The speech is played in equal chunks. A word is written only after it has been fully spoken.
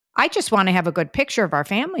I just want to have a good picture of our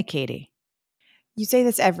family, Katie. You say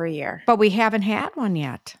this every year. But we haven't had one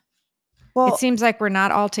yet. Well, it seems like we're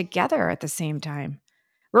not all together at the same time.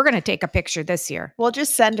 We're going to take a picture this year. We'll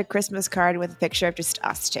just send a Christmas card with a picture of just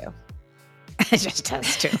us two. Just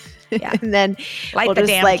us two. Yeah. And then light the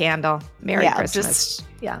damn candle. Merry Christmas.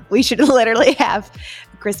 We should literally have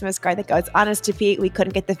a Christmas card that goes, honest to Pete, we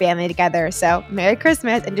couldn't get the family together. So Merry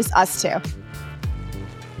Christmas and just us two.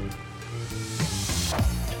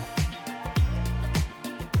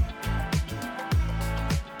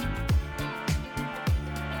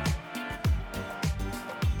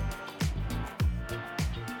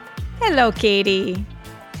 Hello, Katie.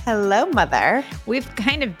 Hello, Mother. We've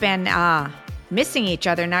kind of been missing each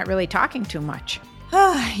other, not really talking too much.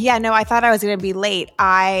 Yeah, no, I thought I was going to be late.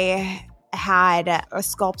 I had a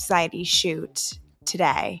Sculpt Society shoot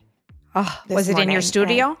today. Oh, was it in your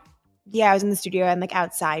studio? Yeah, I was in the studio and like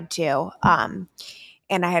outside too. And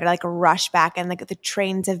I had to like rush back, and like the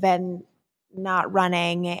trains have been not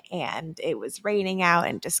running, and it was raining out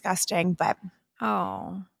and disgusting. But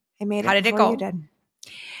I made it. How did it go? You did.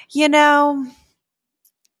 You know,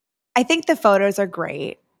 I think the photos are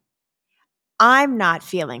great. I'm not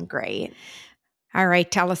feeling great. All right,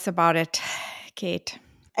 tell us about it, Kate.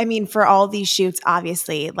 I mean, for all these shoots,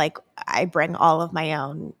 obviously, like I bring all of my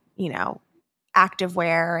own, active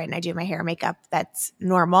wear, and I do my hair and makeup. That's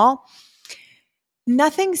normal.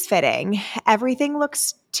 Nothing's fitting. Everything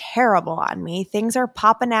looks terrible on me. Things are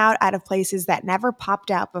popping out of places that never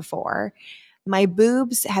popped out before. My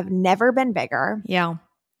boobs have never been bigger. Yeah.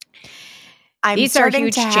 These starting are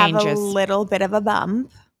huge to have changes. A little bit of a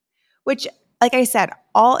bump, which, like I said,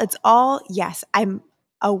 yes, I'm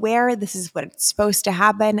aware this is what it's supposed to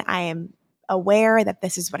happen. I am aware that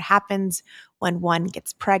this is what happens when one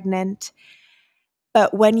gets pregnant.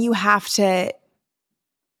 But when you have to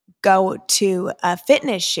go to a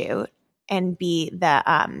fitness shoot and be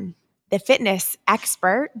the fitness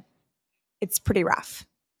expert, it's pretty rough.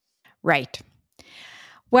 Right.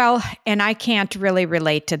 Well, and I can't really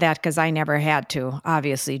relate to that because I never had to,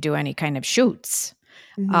 obviously, do any kind of shoots.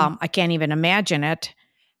 Mm-hmm. I can't even imagine it.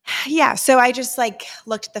 Yeah. So I just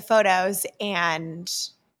looked at the photos and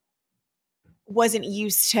wasn't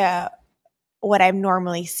used to what I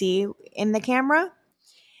normally see in the camera.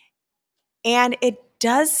 And it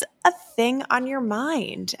does a thing on your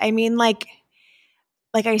mind. I mean, like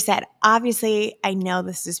I said, obviously I know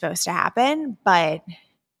this is supposed to happen, but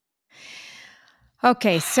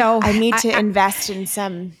okay, so I need to invest in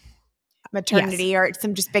some maternity or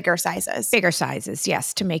some just bigger sizes. Bigger sizes,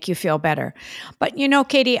 yes, to make you feel better. But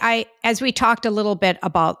Katie, as we talked a little bit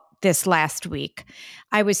about this last week,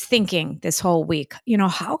 I was thinking this whole week,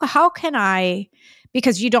 how can I,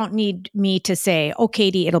 because you don't need me to say, oh,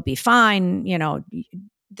 Katie, it'll be fine.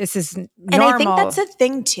 This is normal. And I think that's a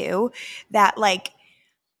thing too, that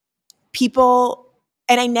people,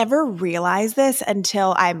 and I never realized this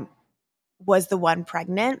until I was the one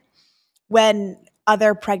pregnant, when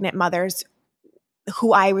other pregnant mothers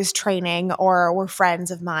who I was training or were friends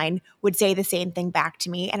of mine would say the same thing back to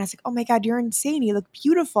me. And I was like, oh my God, you're insane. You look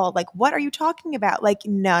beautiful. Like, what are you talking about? Like,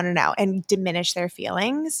 no. And diminish their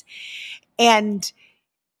feelings. And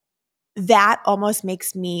that almost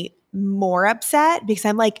makes me more upset because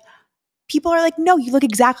I'm like, people are like, no, you look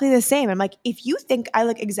exactly the same. I'm like, if you think I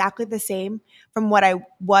look exactly the same from what I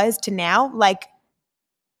was to now,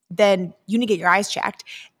 then you need to get your eyes checked,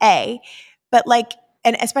 A. But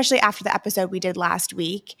and especially after the episode we did last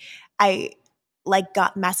week, I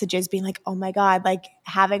got messages being like, oh my God,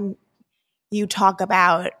 having you talk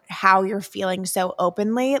about how you're feeling so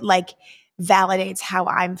openly, validates how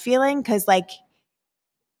I'm feeling. Cause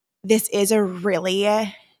this is a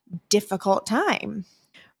really difficult time.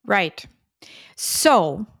 Right.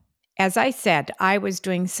 So, as I said, I was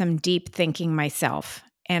doing some deep thinking myself.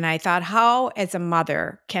 And I thought, how, as a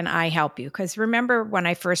mother, can I help you? Because remember when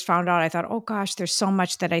I first found out, I thought, oh gosh, there's so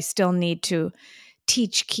much that I still need to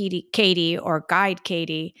teach Katie or guide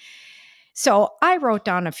Katie. So I wrote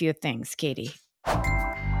down a few things, Katie.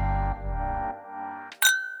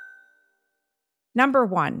 Number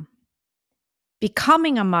one,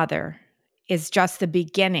 becoming a mother is just the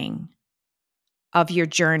beginning of your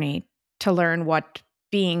journey to learn what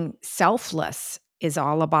being selfless is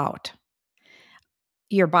all about.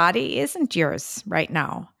 Your body isn't yours right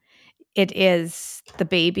now. It is, the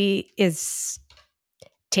baby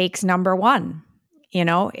takes number one,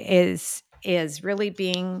 is really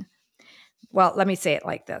being, well, let me say it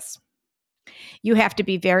like this. You have to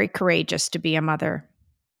be very courageous to be a mother.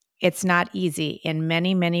 It's not easy in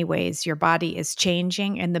many, many ways. Your body is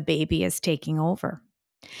changing and the baby is taking over.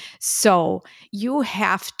 So you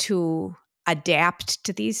have to adapt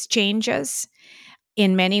to these changes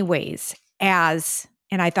in many ways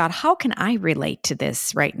and I thought, how can I relate to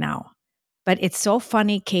this right now? But it's so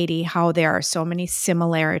funny, Katie, how there are so many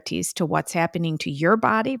similarities to what's happening to your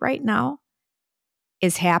body right now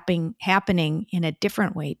is happening in a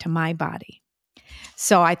different way to my body.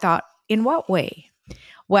 So I thought, in what way?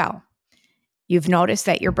 Well, you've noticed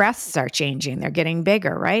that your breasts are changing. They're getting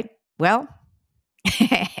bigger, right? Well,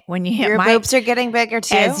 when you hit Your boobs are getting bigger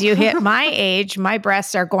too. as you hit my age, my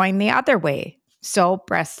breasts are going the other way. So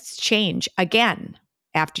breasts change again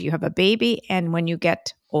after you have a baby and when you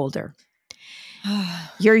get older.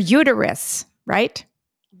 Your uterus, right?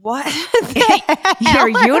 What? Your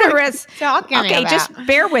uterus. Talking Okay, about? just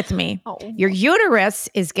bear with me. Oh. Your uterus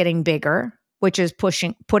is getting bigger, which is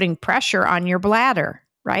putting pressure on your bladder,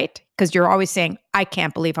 right? Because you're always saying, I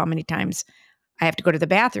can't believe how many times I have to go to the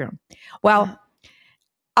bathroom. Well,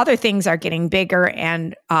 other things are getting bigger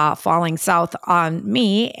and falling south on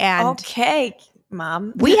me. And okay,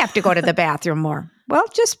 Mom. we have to go to the bathroom more. Well,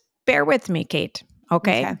 just bear with me, Kate.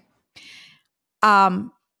 Okay.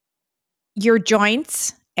 Your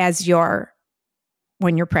joints,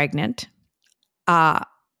 when you're pregnant,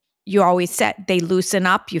 you always said they loosen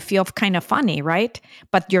up. You feel kind of funny, right?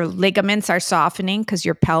 But your ligaments are softening because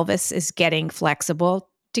your pelvis is getting flexible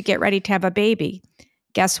to get ready to have a baby.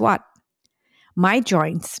 Guess what? My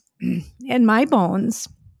joints and my bones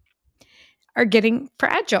are getting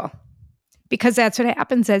fragile because that's what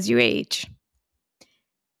happens as you age.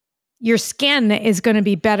 Your skin is going to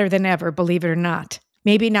be better than ever, believe it or not.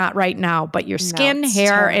 Maybe not right now, but your skin, hair,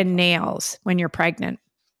 terrible. and nails when you're pregnant.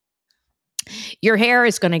 Your hair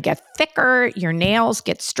is going to get thicker, your nails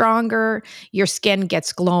get stronger, your skin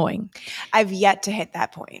gets glowing. I've yet to hit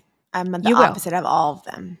that point. I'm the You will. opposite of all of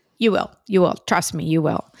them. You will. You will. Trust me, you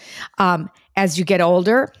will. As you get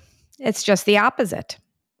older, it's just the opposite.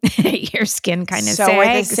 Your skin kind of So sags.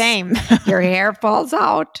 we're the same. Your hair falls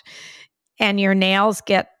out and your nails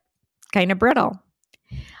get kind of brittle.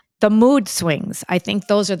 The mood swings, I think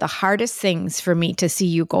those are the hardest things for me to see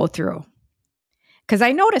you go through. Because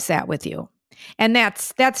I notice that with you. And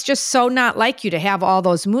that's just so not like you to have all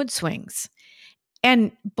those mood swings.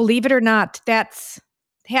 And believe it or not, that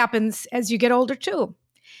happens as you get older too.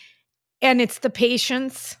 And it's the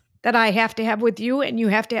patience that I have to have with you and you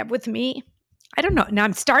have to have with me. I don't know. Now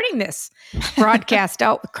I'm starting this broadcast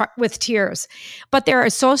out with tears. But there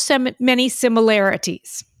are so many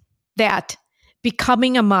similarities that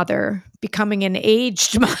becoming a mother, becoming an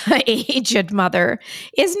aged mother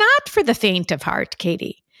is not for the faint of heart,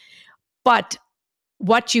 Katie. But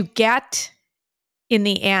what you get in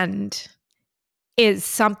the end is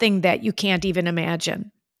something that you can't even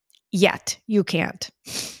imagine. Yet you can't.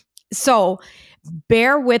 So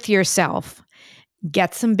bear with yourself.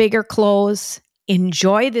 Get some bigger clothes.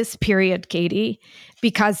 Enjoy this period, Katie,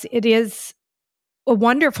 because it is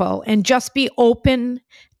wonderful. And just be open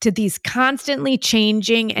to these constantly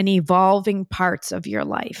changing and evolving parts of your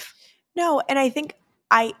life. No, and I think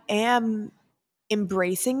I am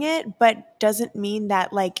embracing it, but doesn't mean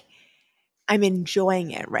that like I'm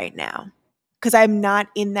enjoying it right now. Because I'm not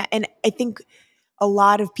in that. And I think a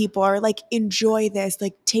lot of people are like, enjoy this,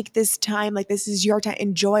 like take this time, like this is your time,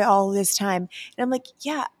 enjoy all this time. And I'm like,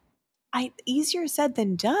 yeah, easier said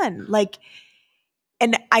than done. Like,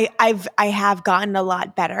 and I have gotten a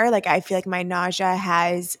lot better. Like I feel like my nausea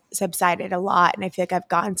has subsided a lot and I feel like I've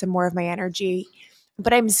gotten some more of my energy,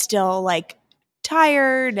 but I'm still like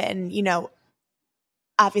tired and,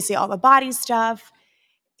 obviously all the body stuff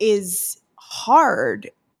is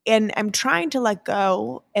hard and I'm trying to let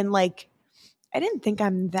go and like I didn't think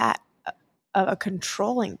I'm that a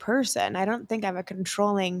controlling person. I don't think I'm a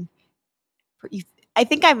controlling I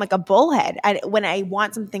think I'm like a bullhead. When I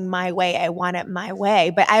want something my way, I want it my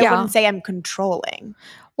way, but I wouldn't say I'm controlling.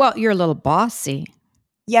 Well, you're a little bossy.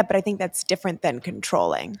 Yeah, but I think that's different than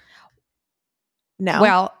controlling.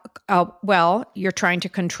 No. Well, you're trying to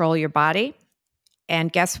control your body. And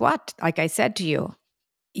guess what? Like I said to you,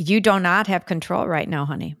 you do not have control right now,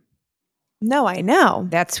 honey. No, I know.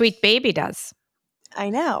 That sweet baby does. I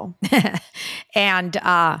know. And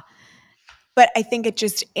but I think it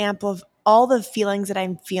just amplifies all the feelings that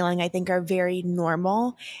I'm feeling, I think are very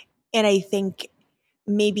normal. And I think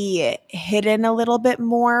maybe hidden a little bit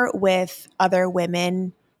more with other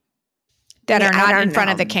women that are not in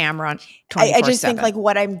front of the camera 24/7. I just think like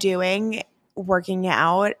what I'm doing, working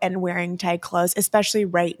out and wearing tight clothes, especially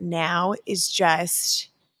right now, is just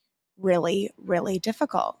really, really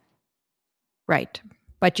difficult. Right.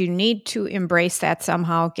 But you need to embrace that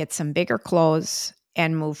somehow, get some bigger clothes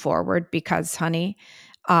and move forward because, honey,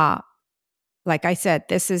 like I said,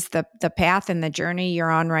 this is the path and the journey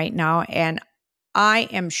you're on right now. And I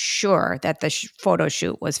am sure that the photo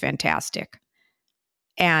shoot was fantastic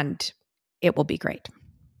and it will be great.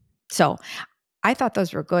 So I thought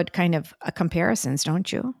those were good kind of comparisons,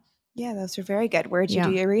 don't you? Yeah, those are very good. Where'd you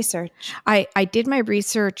do your research? I did my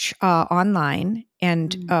research online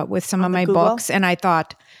and with some of my Google? books, and I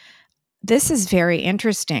thought, this is very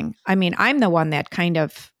interesting. I mean, I'm the one that kind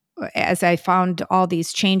of, as I found all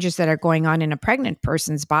these changes that are going on in a pregnant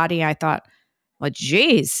person's body, I thought, well,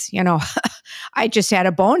 geez, I just had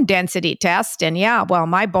a bone density test, and yeah, well,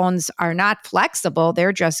 my bones are not flexible;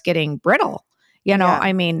 they're just getting brittle.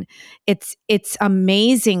 I mean, it's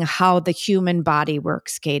amazing how the human body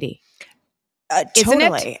works, Katie. Isn't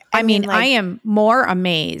Totally. it? I mean, I am more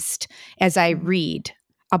amazed as I read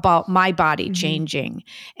about my body changing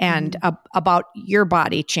and about your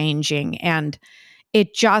body changing, and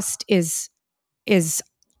it just is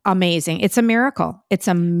amazing. It's a miracle. It's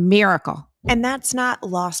a miracle. And that's not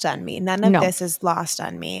lost on me. None of this is lost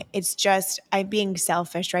on me. It's just I'm being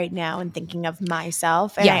selfish right now and thinking of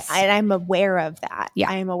myself. And Yes. I'm aware of that. Yeah.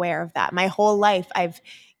 I am aware of that. My whole life, I've,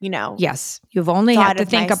 Yes. You've only had to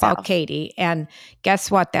think about Katie. And guess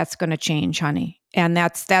what? That's going to change, honey. And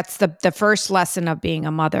that's the first lesson of being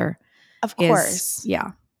a mother. Of course.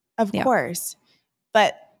 Yeah. Of course.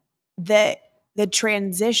 But the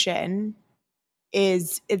transition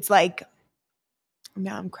it's like,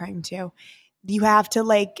 now I'm crying too. You have to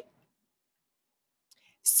like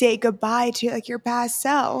say goodbye to like your past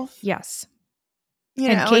self. Yes.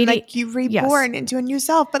 And Katie, and like you reborn into a new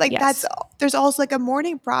self. But like there's also like a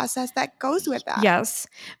mourning process that goes with that. Yes.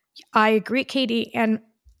 I agree, Katie. And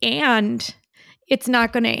it's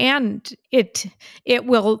not going to end. It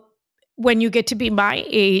will, when you get to be my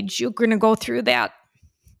age, you're going to go through that.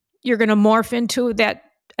 You're going to morph into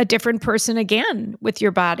a different person again with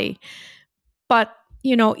your body. But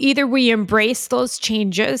either we embrace those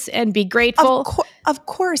changes and be grateful. Of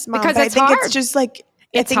course, Mom. Because it's hard. It's just like,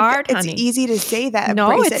 it's hard, it's honey. easy to say that.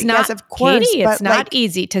 No, it's not. Yes, of course, Katie, it's not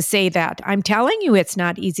easy to say that. I'm telling you, it's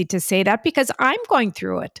not easy to say that because I'm going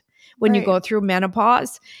through it. When you go through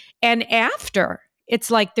menopause and after,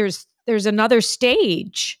 it's like there's another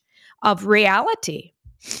stage of reality.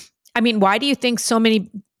 I mean, why do you think so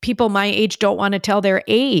many people my age don't want to tell their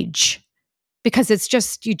age? Because it's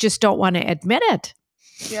just, you just don't want to admit it.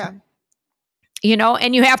 Yeah.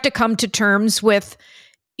 And you have to come to terms with,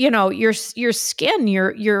 your skin,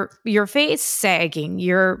 your face sagging,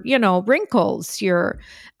 your, wrinkles,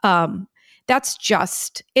 that's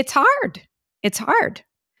just, it's hard. It's hard.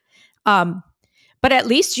 But at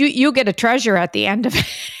least you get a treasure at the end of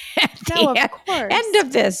of course. End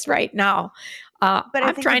of this right now. But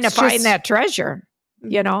I'm trying to find that treasure,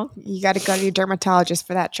 You got to go to your dermatologist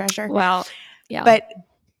for that treasure. Well, yeah. But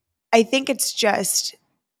I think it's just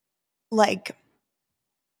like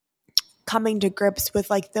coming to grips with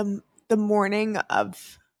like the mourning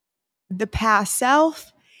of the past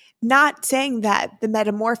self. Not saying that the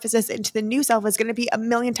metamorphosis into the new self is going to be a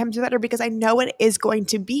million times better, because I know it is going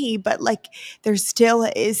to be, but like there still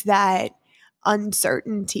is that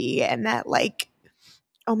uncertainty and that like,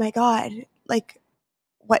 oh my God, like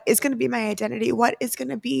what is going to be my identity? What is going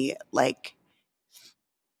to be like,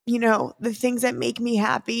 the things that make me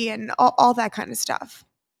happy and all that kind of stuff.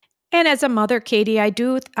 And as a mother, Katie, I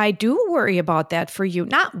do worry about that for you.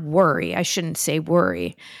 Not worry, I shouldn't say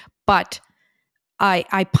worry, but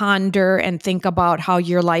I ponder and think about how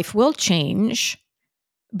your life will change.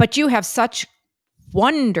 But you have such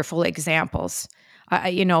wonderful examples,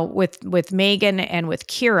 with Megan and with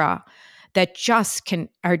Kira, that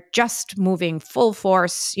are just moving full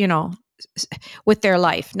force, with their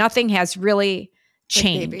life. Nothing has really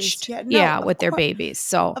changed. With their babies.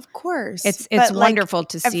 So of course, it's wonderful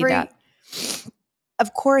to see that.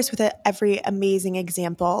 Of course, with every amazing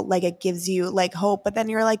example, like it gives you like hope, but then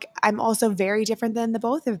you're like, I'm also very different than the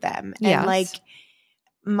both of them. Yes. And like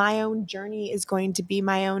my own journey is going to be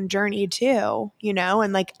my own journey too,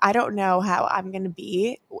 and like, I don't know how I'm going to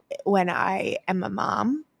be when I am a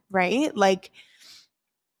mom, right? Like,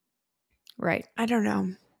 right. I don't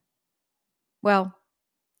know. Well,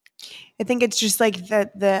 I think it's just like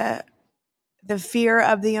the fear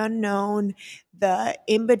of the unknown, the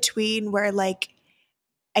in between where like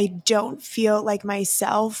I don't feel like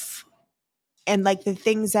myself, and like the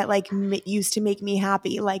things that like used to make me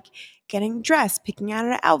happy, like getting dressed, picking out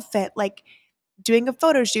an outfit, like doing a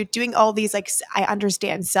photo shoot, doing all these like, I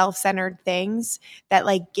understand, self-centered things that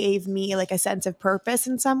like gave me like a sense of purpose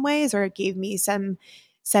in some ways, or it gave me some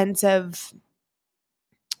sense of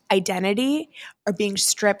identity, are being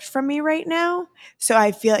stripped from me right now. So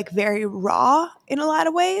I feel like very raw in a lot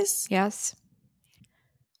of ways. Yes.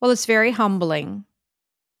 Well, it's very humbling.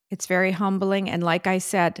 It's very humbling. And like I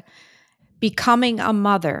said, becoming a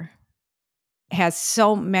mother has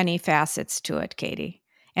so many facets to it, Katie.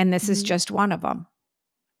 And this is Mhm. just one of them.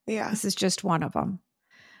 Yeah. This is just one of them.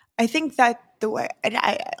 I think that the way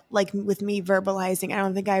I like with me verbalizing, I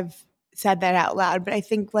don't think I've said that out loud, but I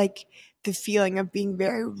think like the feeling of being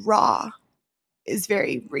very raw is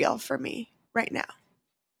very real for me right now.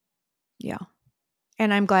 Yeah.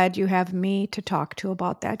 And I'm glad you have me to talk to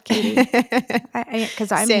about that, Katie.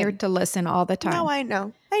 Because I'm here Same. to listen all the No, time I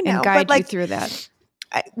know. and But guide you like through that.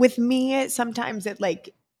 with me, sometimes it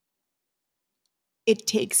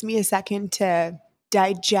takes me a second to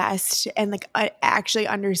digest and like actually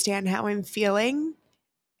understand how I'm feeling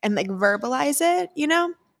and like verbalize it, you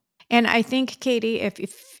know? And I think, Katie,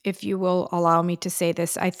 if you will allow me to say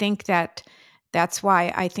this, I think that's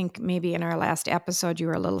why I think maybe in our last episode you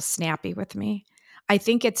were a little snappy with me. I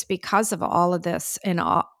think it's because of all of this and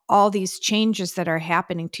all these changes that are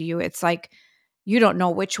happening to you. It's like you don't know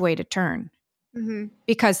which way to turn Mm-hmm.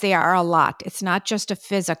 because they are a lot. It's not just a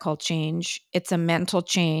physical change; it's a mental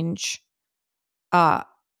change. Uh,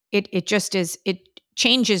 it just is. It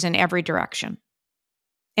changes in every direction.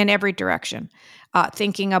 In every direction.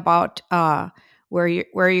 Thinking about where you're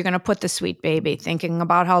going to put the sweet baby, thinking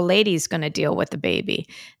about how Lady's going to deal with the baby.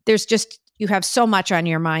 There's just you have so much on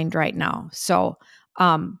your mind right now. So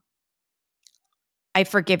I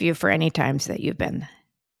forgive you for any times that you've been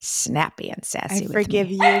snappy and I sassy with forgive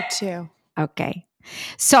me. you too. Okay.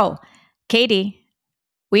 So, Katie,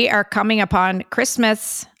 we are coming upon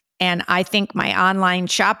Christmas, and I think my online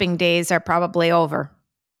shopping days are probably over.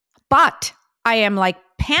 But I am like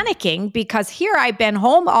panicking because here I've been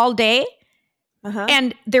home all day Uh-huh.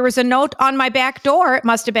 and there was a note on my back door. It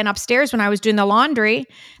must have been upstairs when I was doing the laundry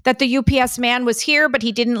that the UPS man was here, but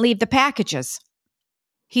he didn't leave the packages.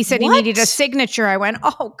 He said he needed a What? signature. I went,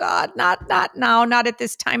 oh God, not now, not at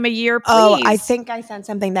this time of year, Oh, I please. think I sent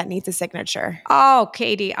something that needs a signature. Oh,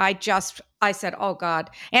 Katie, I said, oh God.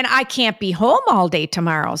 And I can't be home all day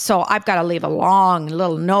tomorrow. So I've got to leave a long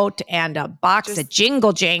little note and a box of Just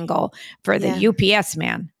jingle jangle for the yeah. UPS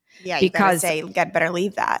man. Yeah, you gotta Because, say, you got better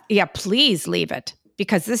leave that. yeah, please leave it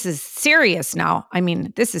because this is serious now. I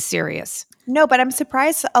mean, this is serious. No, but I'm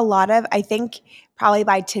surprised I think probably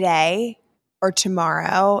by today or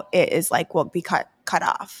tomorrow, it is like will be cut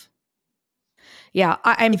off. Yeah,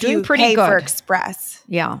 I'm If doing you pretty pay for good. express.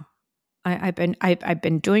 Yeah, I've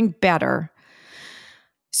been doing better.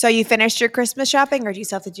 So you finished your Christmas shopping or do you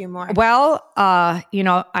still have to do more? Well,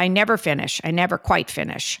 I never finish. I never quite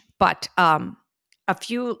finish, but a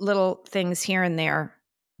few little things here and there.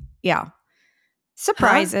 Yeah, Huh?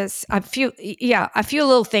 surprises. A few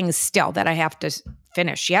little things still that I have to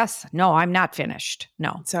finish. Yes, no, I'm not finished.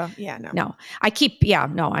 No. So yeah, no. No,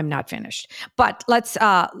 no, I'm not finished. But let's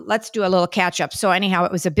do a little catch up. So anyhow,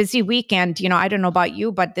 it was a busy weekend. I don't know about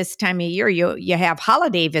you, but this time of year you have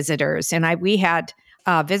holiday visitors, and we had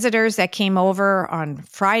visitors that came over on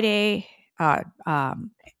Friday,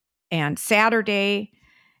 and Saturday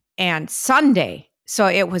and Sunday. So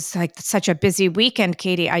it was like such a busy weekend,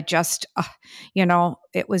 Katie. I just,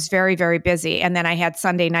 it was very, very busy. And then I had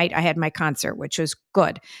Sunday night, I had my concert, which was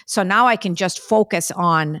good. So now I can just focus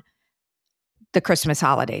on the Christmas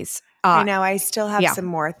holidays. I know I still have Yeah. some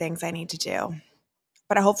more things I need to do.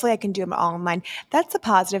 But hopefully I can do them all online. That's the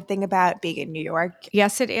positive thing about being in New York.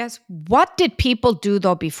 Yes, it is. What did people do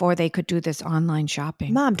though before they could do this online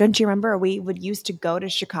shopping? Mom, don't you remember we would used to go to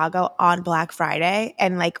Chicago on Black Friday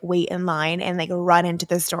and like wait in line and like run into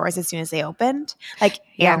the stores as soon as they opened? Like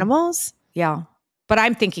Yeah. animals? Yeah. But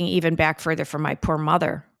I'm thinking even back further for my poor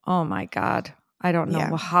mother. Oh my God. I don't know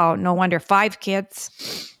Yeah. how. No wonder 5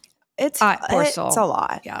 kids. Poor It's soul. a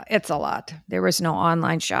lot. Yeah, it's a lot. There was no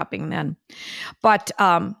online shopping then. But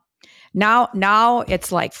now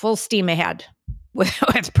it's like full steam ahead with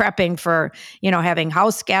prepping for, having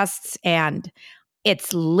house guests, and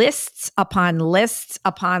it's lists upon lists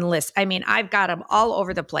upon lists. I mean, I've got them all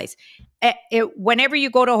over the place. Whenever you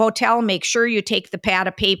go to a hotel, make sure you take the pad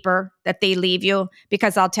of paper that they leave you,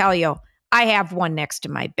 because I'll tell you, I have one next to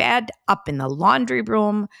my bed, up in the laundry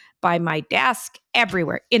room, by my desk,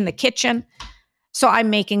 everywhere, in the kitchen. So I'm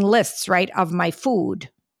making lists, right, of my food,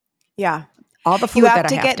 Yeah. all the food You have that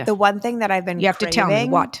to I have get to. the one thing that I've been You have to tell me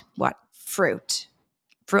craving. what Fruit.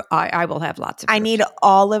 fruit. I will have lots of fruit. I need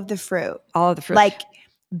all of the fruit. all of the fruit. Like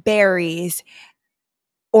berries,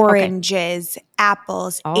 oranges,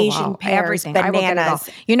 apples, Oh, Asian wow. pears, Everything. I will get it all.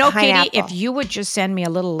 bananas, Katie, if pineapple. you would just send me a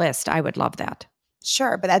little list, I would love that.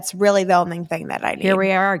 Sure, but that's really the only thing that I need. Here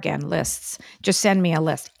we are again, lists. Just send me a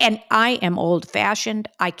list. And I am old fashioned.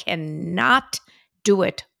 I cannot do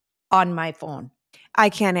it on my phone. I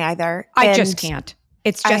can't either. I just And can't.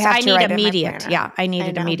 It's I just, have I to need write it in my immediate. planner. Yeah, I need I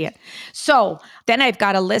it know. immediate. So then I've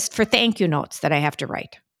got a list for thank you notes that I have to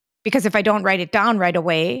write. Because if I don't write it down right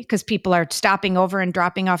away, because people are stopping over and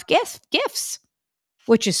dropping off gifts,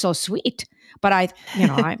 which is so sweet. But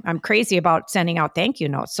I'm crazy about sending out thank you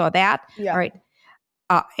notes. So that, Yeah. all right.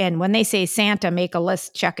 And when they say Santa, make a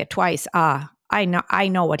list, check it twice. I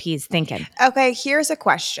know what he's thinking. Okay, here's a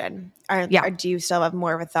question. Or Yeah. do you still have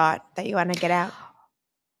more of a thought that you want to get out?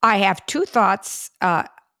 I have two thoughts,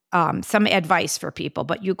 some advice for people,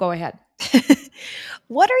 but you go ahead.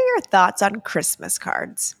 What are your thoughts on Christmas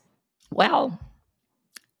cards? Well,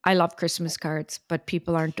 I love Christmas cards, but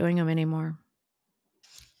people aren't doing them anymore.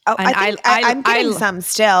 Oh, And I think I'm getting some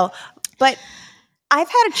still, but I've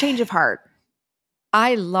had a change of heart.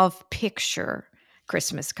 I love picture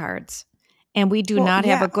Christmas cards, and we do Well, not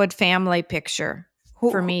have yeah. a good family picture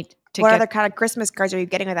for me to What get. other kind of Christmas cards are you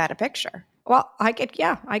getting without a picture? Well, I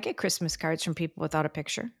get Christmas cards from people without a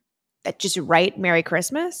picture. That just write Merry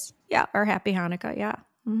Christmas? Yeah, or Happy Hanukkah. Yeah.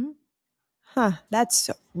 Mm-hmm. Huh, that's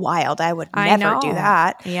wild. I would I never do know.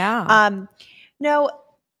 that. Yeah. No,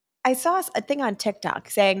 I saw a thing on TikTok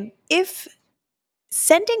saying if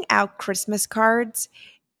sending out Christmas cards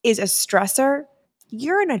is a stressor,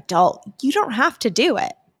 you're an adult. You don't have to do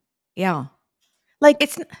it. Yeah. Like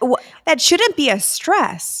It's that shouldn't be a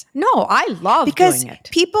stress no, I love because doing it.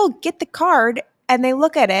 people get the card and they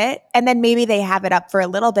look at it and then maybe they have it up for a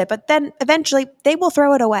little bit, but then eventually they will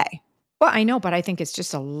throw it away. Well, I know, but I think it's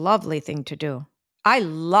just a lovely thing to do. I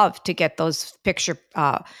love to get those picture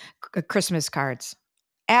Christmas cards.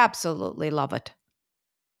 Absolutely love it.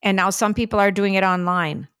 And now some people are doing it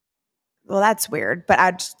online. Well, that's weird, but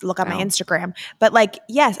I just look on my Well. Instagram. But like,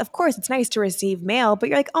 yes, of course, it's nice to receive mail, but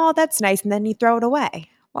you're like, oh, that's nice. And then you throw it away.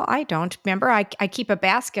 Well, I don't. Remember, I keep a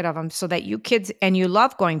basket of them so that you kids, and you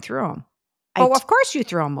love going through them. I Oh, of course you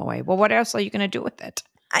throw them away. Well, what else are you going to do with it?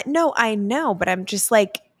 No, I know, but I'm just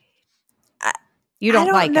like, You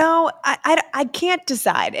don't like it. know. I can't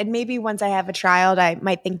decide. And maybe once I have a child, I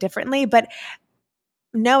might think differently. But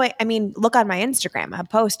no, I mean, look on my Instagram. I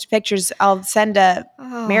post pictures. I'll send a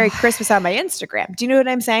Merry Christmas on my Instagram. Do you know what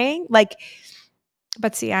I'm saying? Like,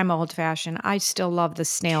 but see, I'm old fashioned. I still love the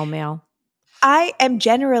snail mail. I am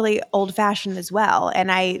generally old fashioned as well.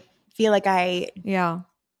 And I feel like I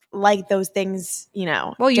like those things,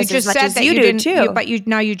 well, you just as much said as that you do didn't, too. But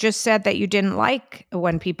you just said that you didn't like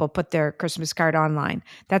when people put their Christmas card online.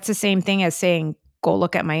 That's the same thing as saying, go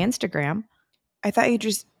look at my Instagram. I thought you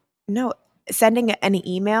just, no, sending an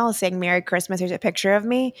email saying Merry Christmas, here's a picture of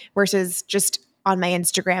me versus just on my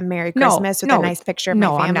Instagram, Merry Christmas with a nice picture of my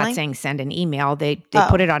family. I'm not saying send an email. They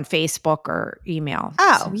put it on Facebook or email.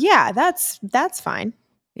 Oh, so. Yeah, that's fine.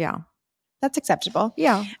 Yeah. That's acceptable.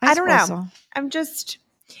 Yeah. I don't know. So. I'm just,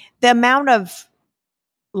 the amount of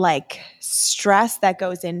like stress that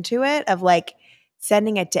goes into it of like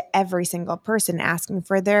sending it to every single person, asking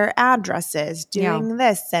for their addresses, doing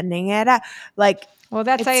this, sending it out. Like, well,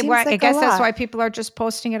 that's I guess that's why people are just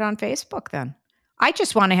posting it on Facebook then. I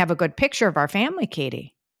just want to have a good picture of our family,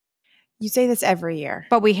 Katie. You say this every year.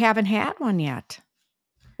 But we haven't had one yet.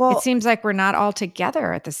 Well, it seems like we're not all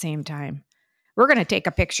together at the same time. We're going to take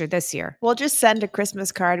a picture this year. We'll just send a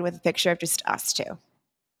Christmas card with a picture of just us two.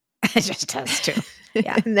 Just us two.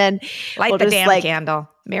 Yeah. And then light the damn candle.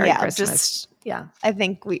 Merry Christmas. I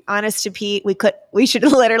think honest to Pete, we should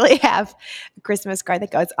literally have a Christmas card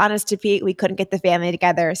that goes, honest to Pete, we couldn't get the family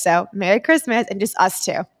together. So Merry Christmas and just us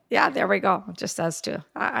two. Yeah, there we go. Just us two.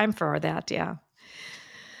 I'm for that. Yeah.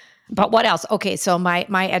 But what else? Okay. So my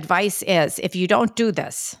advice is if you don't do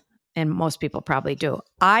this, and most people probably do,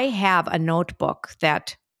 I have a notebook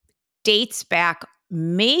that dates back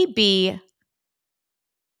maybe,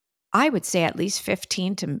 I would say at least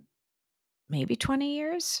 15 to maybe 20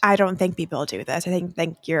 years. I don't think people do this. I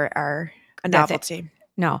think you're a novelty.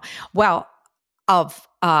 No. Well, of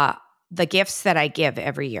the gifts that I give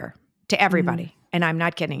every year to everybody. Mm-hmm. And I'm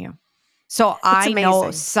not kidding you. So I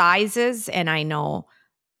know sizes and I know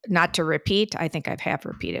not to repeat. I think I have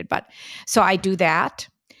repeated, but so I do that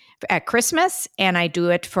at Christmas and I do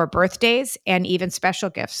it for birthdays and even special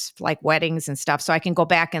gifts like weddings and stuff. So I can go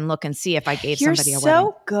back and look and see if I gave somebody a wedding.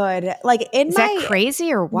 You're so good. Like is that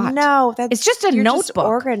crazy or what? No, it's just a notebook. Just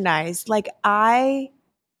organized. Like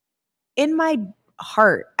in my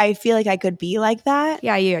heart, I feel like I could be like that.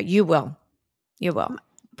 Yeah, you will. You will.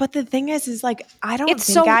 But the thing is like, I don't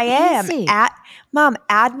think I am. Mom,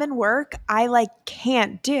 admin work, I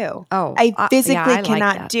can't do. Oh, I physically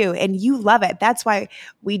cannot do. And you love it. That's why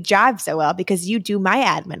we jive so well because you do my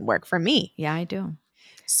admin work for me. Yeah, I do.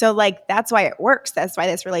 So like that's why it works. That's why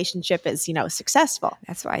this relationship is, successful.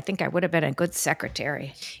 That's why I think I would have been a good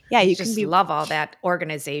secretary. Yeah, I you can just be. love all that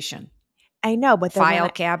organization, I know, but then file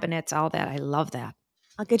cabinets, all that. I love that.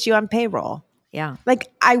 I'll get you on payroll. Yeah. Like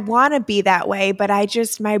I want to be that way, but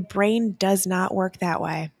my brain does not work that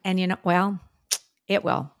way. And well, it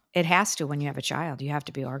will. It has to when you have a child. You have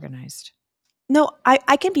to be organized. No,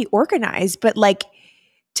 I can be organized, but like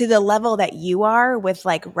to the level that you are with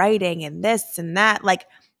like writing and this and that, like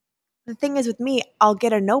the thing is with me, I'll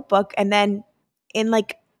get a notebook and then in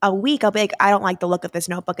like a week I'll be like, I don't like the look of this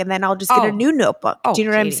notebook. And then I'll just get a new notebook. Oh, Do you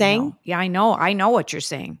know what I'm Katie, saying? no. Yeah, I know. I know what you're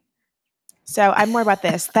saying. So I'm more about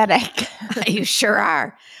the aesthetic. You sure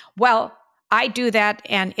are. Well, I do that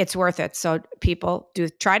and it's worth it. So people do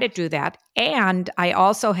try to do that. And I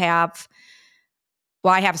also have,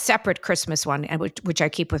 I have a separate Christmas one, which I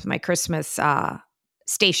keep with my Christmas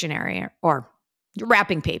stationery or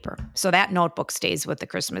wrapping paper. So that notebook stays with the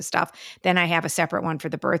Christmas stuff. Then I have a separate one for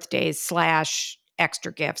the birthdays /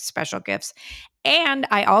 extra gifts, special gifts. And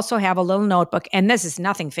I also have a little notebook, and this is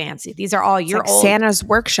nothing fancy. These are all your like old Santa's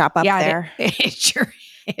workshop up there. It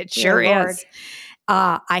sure is.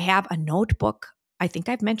 I have a notebook. I think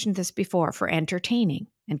I've mentioned this before for entertaining.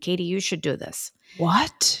 And Katie, you should do this.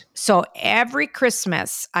 What? So every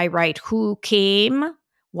Christmas, I write who came,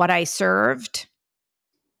 what I served.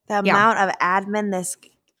 The amount of admin this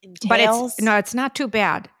entails. But it's not too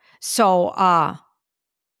bad. So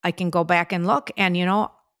I can go back and look. And,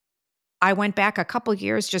 I went back a couple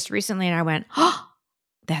years just recently and I went, oh,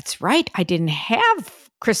 that's right. I didn't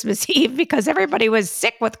have Christmas Eve because everybody was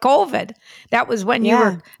sick with COVID. That was when you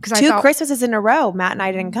were, because Two Christmases in a row, Matt and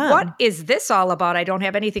I didn't come. What is this all about? I don't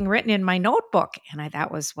have anything written in my notebook. And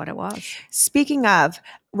that was what it was. Speaking of,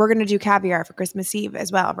 we're going to do caviar for Christmas Eve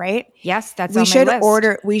as well, right? Yes, that's on my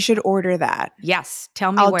list. We should order that. Yes.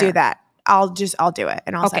 Tell me I'll where. do that. I'll do it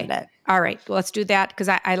and I'll send it. All right. Well, let's do that because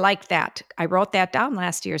I like that. I wrote that down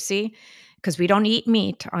last year, see? Because we don't eat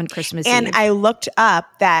meat on Christmas Eve. And I looked up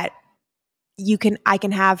that I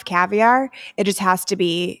can have caviar. It just has to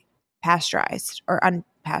be pasteurized or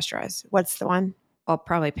unpasteurized. What's the one? Oh,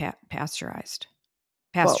 probably pasteurized.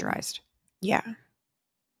 Pasteurized. Well, yeah.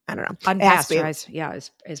 I don't know.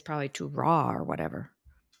 Unpasteurized, is probably too raw or whatever.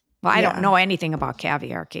 Well, I don't know anything about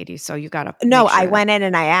caviar, Katie, so you got to. No, I went in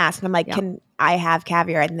and I asked, and I'm like, can I have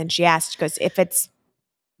caviar? And then she asked, because if it's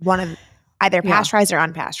one of either pasteurized or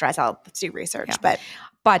unpasteurized, I'll do research. Yeah.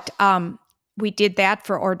 But we did that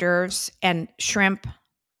for hors d'oeuvres and shrimp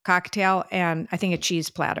cocktail and I think a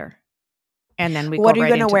cheese platter. And then what are you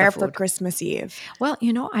going to wear for Christmas Eve? Well,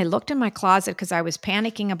 I looked in my closet because I was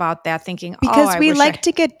panicking about that, thinking, because we like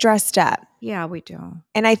to get dressed up. Yeah, we do.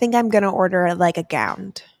 And I think I'm going to order like a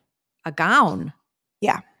gown. A gown?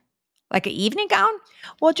 Yeah. Like an evening gown?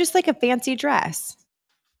 Well, just like a fancy dress.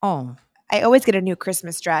 Oh. I always get a new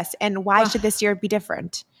Christmas dress. And why should this year be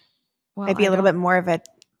different? Well, maybe a little bit more of a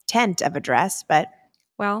tent of a dress, but.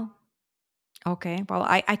 Well, okay. Well,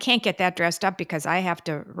 I can't get that dressed up because I have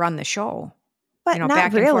to run the show. But not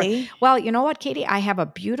back really. Well, you know what, Katie? I have a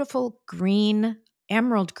beautiful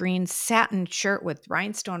emerald green satin shirt with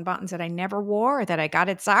rhinestone buttons that I never wore that I got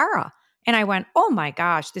at Zara. And I went, oh my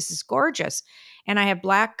gosh, this is gorgeous. And I have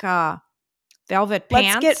black velvet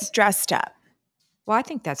pants. Let's get dressed up. Well, I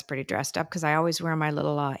think that's pretty dressed up because I always wear my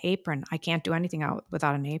little apron. I can't do anything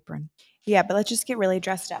without an apron. Yeah, but let's just get really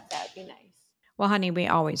dressed up. That would be nice. Well, honey, we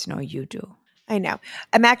always know you do. I know.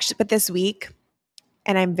 But this week,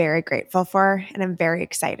 and I'm very grateful for, and I'm very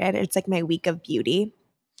excited. It's like my week of beauty.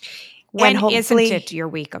 When isn't it your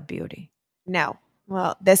week of beauty? No.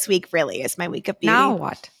 Well, this week really is my week of beauty. Now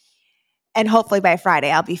what? And hopefully by Friday,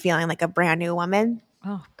 I'll be feeling like a brand new woman.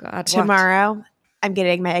 Oh, God. Tomorrow, I'm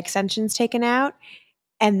getting my extensions taken out.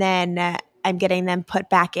 And then I'm getting them put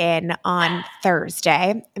back in on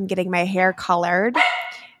Thursday. I'm getting my hair colored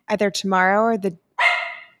either tomorrow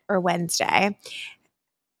or Wednesday.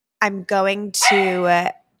 I'm going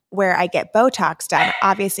to where I get Botox done.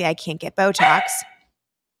 Obviously, I can't get Botox,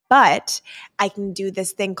 but I can do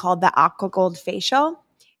this thing called the Aqua Gold facial.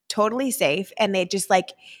 Totally safe. And it just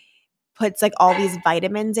like puts like all these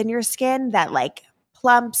vitamins in your skin that like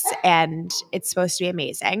plumps, and it's supposed to be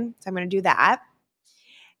amazing. So I'm going to do that.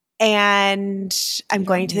 And I'm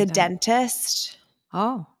going to the dentist.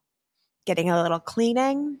 Oh. Getting a little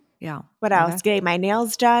cleaning. Yeah. What else? Getting my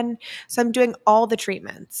nails done. So I'm doing all the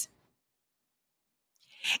treatments.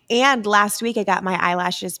 And last week I got my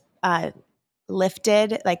eyelashes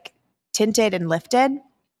lifted, like tinted and lifted.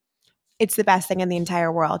 It's the best thing in the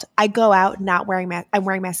entire world. I go out not wearing I'm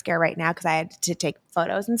wearing mascara right now because I had to take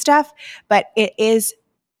photos and stuff, but it is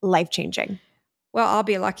life-changing. Well, I'll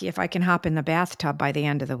be lucky if I can hop in the bathtub by the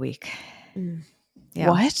end of the week. Mm. Yeah.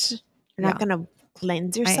 What? You're not Yeah. going to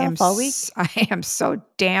cleanse yourself all week? I am so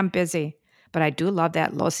damn busy, but I do love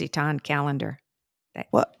that L'Occitane calendar.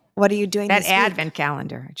 What are you doing That this week? advent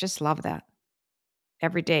calendar. I just love that.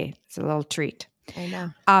 Every day. It's a little treat. I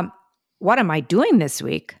know. What am I doing this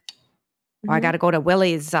week? Well, I Mhm. got to go to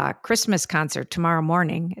Willie's Christmas concert tomorrow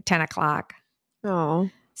morning at 10 o'clock. Oh.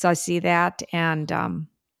 So I see that. And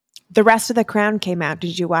The rest of The Crown came out.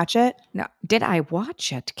 Did you watch it? no, did I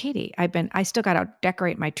watch it, Katie? I still got to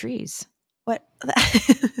decorate my trees. What?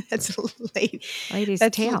 That's late. Lady's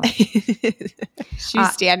That's tale.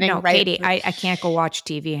 She's standing no, right. Katie, I can't go watch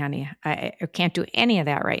TV, honey. I can't do any of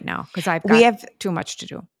that right now because I've got We have too much to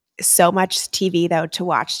do. so much TV though to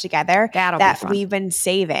watch together That'll be that fun. we've been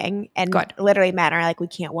saving, and Good. literally Matt and I are like, we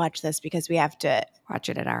can't watch this because we have to. Watch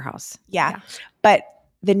it at our house. Yeah. But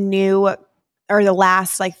the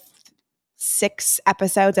last like 6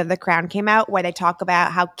 episodes of The Crown came out where they talk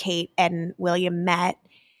about how Kate and William met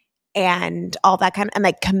and all that kind of, and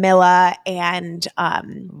like Camilla and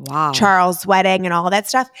Wow. Charles' wedding and all that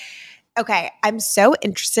stuff. Okay, I'm so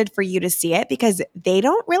interested for you to see it because they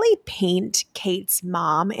don't really paint Kate's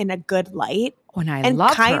mom in a good light. And I And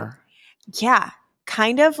love her. Yeah,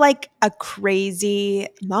 kind of like a crazy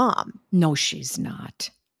mom. No, she's not.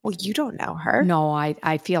 Well, you don't know her. No,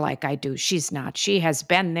 I feel like I do. She's not. She has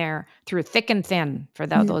been there through thick and thin for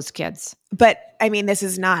those kids. But I mean, this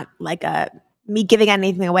is not like me giving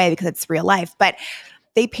anything away because it's real life. But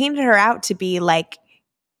they painted her out to be like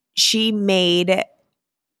she made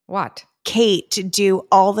What? Kate to do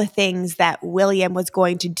all the things that William was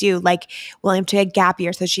going to do. Like William took a gap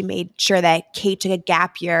year, so she made sure that Kate took a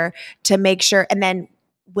gap year to make sure. And then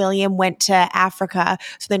William went to Africa.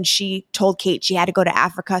 So then she told Kate she had to go to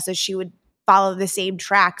Africa so she would follow the same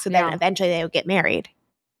track. So then eventually they would get married.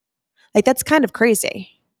 Like that's kind of crazy.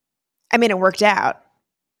 I mean, it worked out.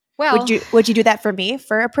 Well, would you do that for me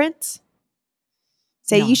for a prince?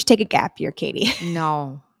 Say no. you should take a gap year, Katie.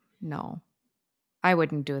 No, I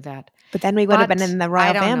wouldn't do that. But then we would have been in the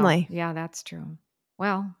royal family. Know. Yeah, that's true.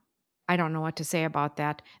 Well, I don't know what to say about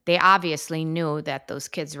that. They obviously knew that those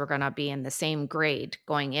kids were going to be in the same grade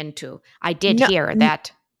going into. I did hear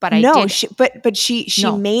that, but I did.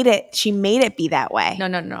 She made it. She made it be that way.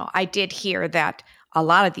 No. I did hear that a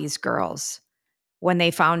lot of these girls, when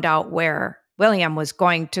they found out where William was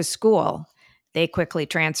going to school, they quickly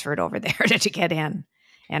transferred over there to get in.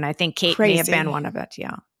 And I think Kate may have been one of it.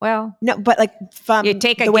 Yeah. Well, no, but like from you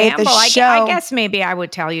take a the way gamble. The show, I guess maybe I would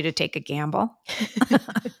tell you to take a gamble.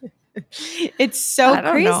 It's so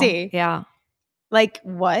crazy. Know. Yeah. Like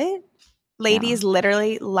what? Lady is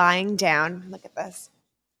literally lying down. Look at this.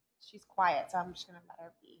 She's quiet, so I'm just going to let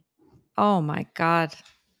her be. Oh my God.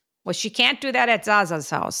 Well, she can't do that at Zaza's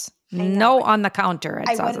house. No, on the counter at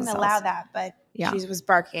Zaza's house. I wouldn't allow that, but she was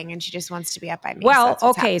barking and she just wants to be up by me. Well,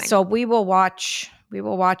 so okay. So we will watch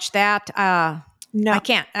that. No, I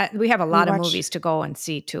can't. We have a lot of movies to go and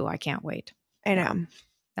see too. I can't wait. I know.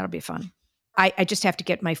 That'll be fun. I just have to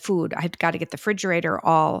get my food. I've got to get the refrigerator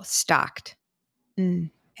all stocked.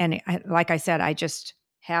 Mm. And like I said, I just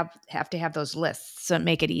have to have those lists so it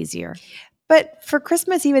make it easier. But for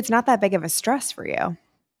Christmas Eve, it's not that big of a stress for you.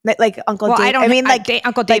 Like Uncle David.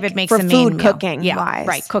 Uncle David makes for the main food meal. Cooking wise.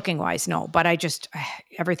 Right. Cooking wise, no. But I just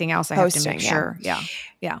everything else I have to make sure.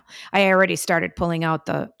 Yeah. I already started pulling out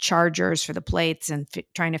the chargers for the plates and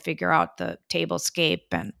trying to figure out the tablescape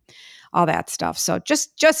and all that stuff. So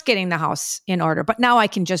just getting the house in order. But now I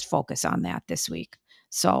can just focus on that this week.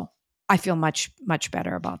 So I feel much, much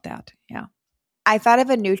better about that. Yeah. I thought of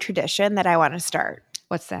a new tradition that I want to start.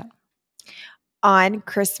 What's that? On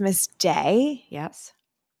Christmas Day. Yes.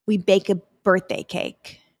 We bake a birthday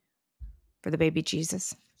cake. For the baby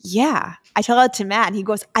Jesus? Yeah. I tell it to Matt and he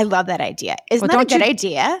goes, I love that idea. Isn't that a good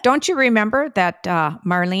idea? Don't you remember that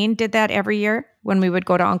Marlene did that every year when we would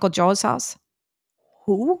go to Uncle Joe's house?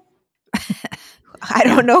 Who? I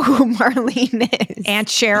don't know who Marlene is. Aunt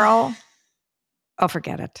Cheryl. Oh,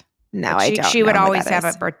 forget it. No, I don't. She would always have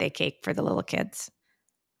a birthday cake for the little kids.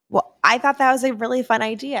 Well, I thought that was a really fun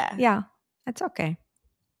idea. Yeah, that's okay.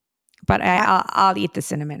 But I'll eat the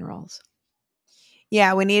cinnamon rolls.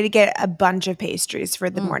 Yeah, we need to get a bunch of pastries for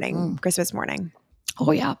the morning, Christmas morning.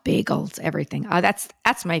 Oh yeah, bagels, everything.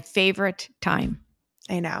 That's my favorite time.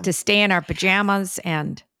 I know. To stay in our pajamas.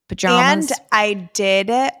 And I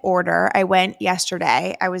did order. I went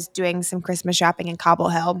yesterday. I was doing some Christmas shopping in Cobble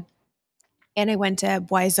Hill. And I went to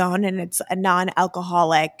Boison, and it's a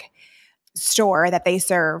non-alcoholic store that they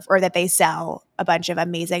serve or that they sell a bunch of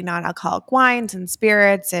amazing non-alcoholic wines and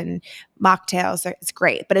spirits and mocktails. It's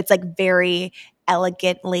great, but it's like very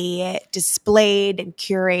elegantly displayed and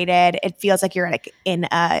curated. It feels like you're like in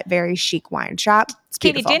a very chic wine shop. It's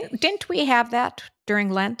Katie, beautiful. didn't we have that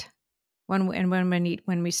during Lent when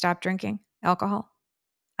we stopped drinking alcohol?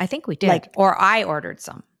 I think we did, Like or I ordered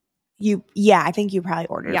some. I think you probably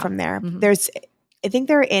ordered Yeah. from there. Mhm. I think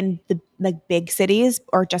they're in the like big cities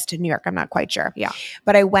or just in New York. I'm not quite sure. Yeah.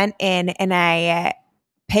 But I went in and I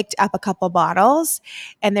picked up a couple bottles,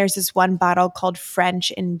 and there's this one bottle called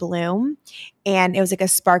French in Bloom, and it was like a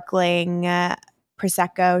sparkling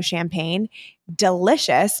Prosecco champagne.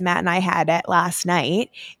 Delicious. Matt and I had it last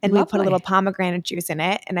night, and we put a Lovely. little pomegranate juice in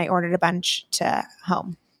it, and I ordered a bunch to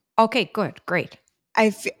home. Okay, good, great.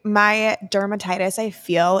 My dermatitis, I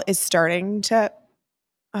feel, is starting to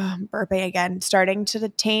burping again, starting to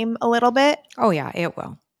tame a little bit. Oh yeah, it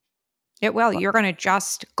will. It will. You're going to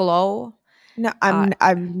just glow. No, I'm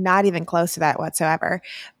not even close to that whatsoever.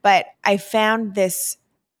 But I found this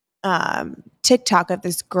TikTok of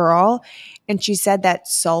this girl, and she said that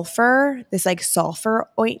this like sulfur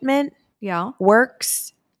ointment Yeah.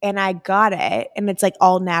 works, and I got it, and it's like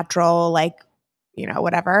all natural, like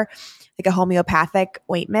whatever, like a homeopathic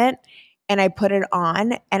ointment, and I put it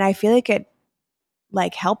on, and I feel like it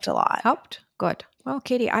like helped a lot. Helped? Good. Well,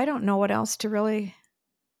 Katie, I don't know what else to really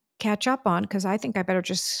catch up on because I think I better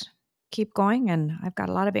just keep going and I've got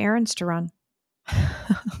a lot of errands to run.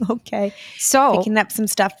 Okay, So, picking up some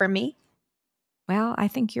stuff for me. well, I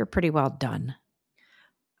think you're pretty well done.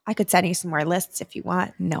 I could send you some more lists if you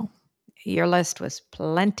want. No, your list was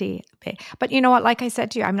plenty big. But you know what? Like I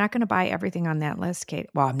said to you, I'm not going to buy everything on that list, Kate.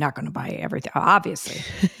 Well, I'm not going to buy everything, obviously.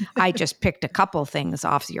 I just picked a couple things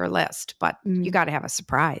off your list, but you got to have a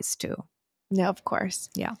surprise too. No, of course.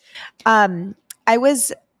 Yeah. I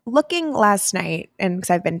was looking last night, and because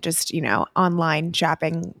I've been just, online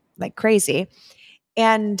shopping like crazy.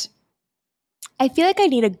 And I feel like I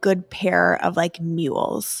need a good pair of like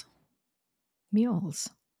mules, Mules.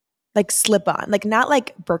 like slip on, like not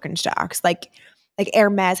like Birkenstocks, like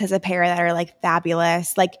Hermes has a pair that are like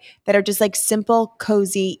fabulous, like that are just like simple,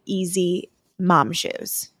 cozy, easy mom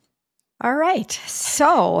shoes. All right.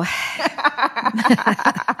 So,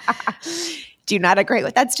 Do you not agree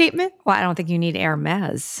with that statement? well, I don't think you need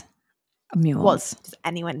Hermes Well, mules. does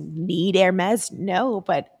anyone need Hermes? No,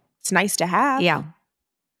 but it's nice to have. Yeah.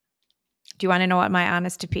 Do you want to know what my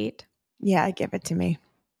honest to Pete? Yeah, give it to me.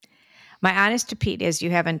 My honest to Pete is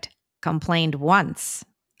you haven't complained once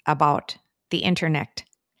about the internet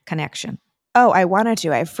connection. Oh, I wanted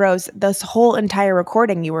to. I froze this whole entire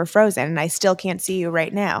recording. You were frozen, and I still can't see you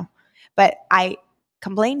right now. But I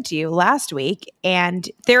complained to you last week, and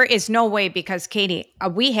There is no way because Katie,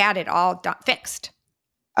 we had it all fixed.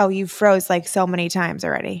 oh, you froze like so many times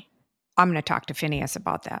already. I'm going to talk to Phineas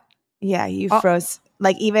about that. Yeah, you Oh. froze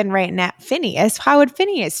like even right now. Phineas, how would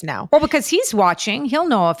Phineas know? Well, because he's watching, he'll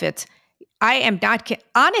know if it's. I am not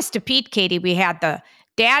honest to Pete, Katie. We had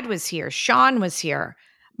dad was here, Sean was here.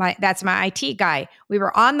 That's my IT guy. We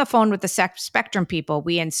were on the phone with the Spectrum people.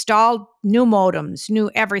 We installed new modems, new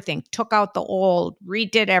everything, took out the old,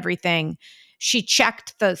 redid everything. She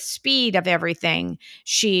checked the speed of everything.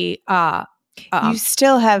 She You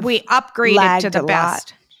still have we upgraded lagged to the a lot.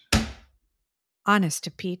 best. Honest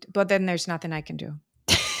to Pete, but then there's nothing I can do.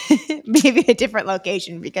 Maybe a different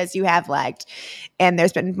location because you have lagged, and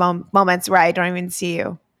there's been moments where I don't even see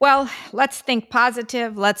you. Well, let's think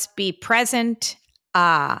positive. Let's be present.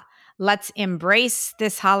 Let's embrace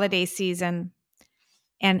this holiday season.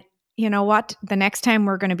 And you know what? The next time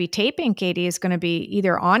we're going to be taping, Katie, is going to be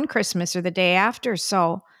either on Christmas or the day after.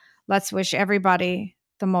 So let's wish everybody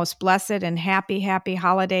the most blessed and happy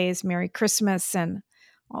holidays. Merry Christmas. And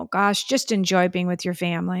oh gosh, just enjoy being with your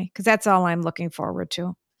family because that's all I'm looking forward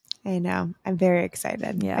to. I know. I'm very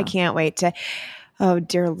excited. Yeah. I can't wait to. Oh,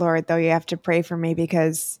 dear Lord, though, you have to pray for me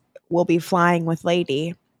because we'll be flying with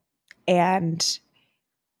Lady. And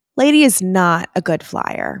Lady is not a good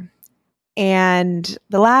flyer. And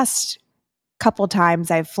the last couple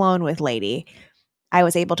times I've flown with Lady, I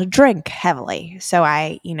was able to drink heavily. So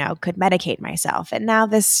I, could medicate myself. And now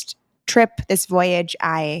this trip, this voyage,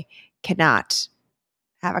 I cannot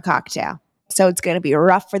have a cocktail. So it's going to be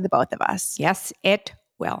rough for the both of us. Yes, it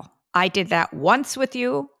will. I did that once with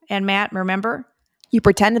you and Matt, remember? You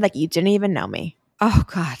pretended like you didn't even know me. Oh,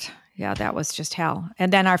 God. Yeah, that was just hell.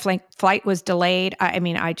 And then our flight was delayed.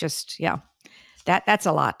 That's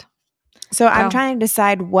a lot. So I'm trying to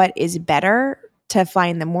decide what is better to fly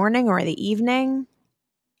in the morning or the evening.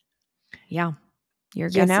 Yeah. Your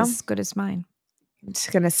guess is as good as mine. I'm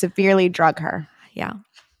just going to severely drug her. Yeah.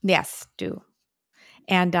 Yes, do.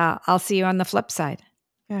 And I'll see you on the flip side.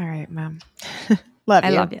 All right, Mom. Love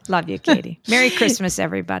you. Love you, Katie. Merry Christmas,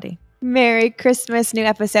 everybody. Merry Christmas. New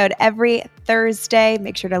episode every Thursday.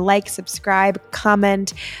 Make sure to like, subscribe,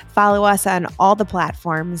 comment, follow us on all the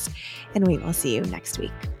platforms, and we will see you next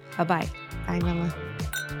week. Bye-bye. Bye, Mama.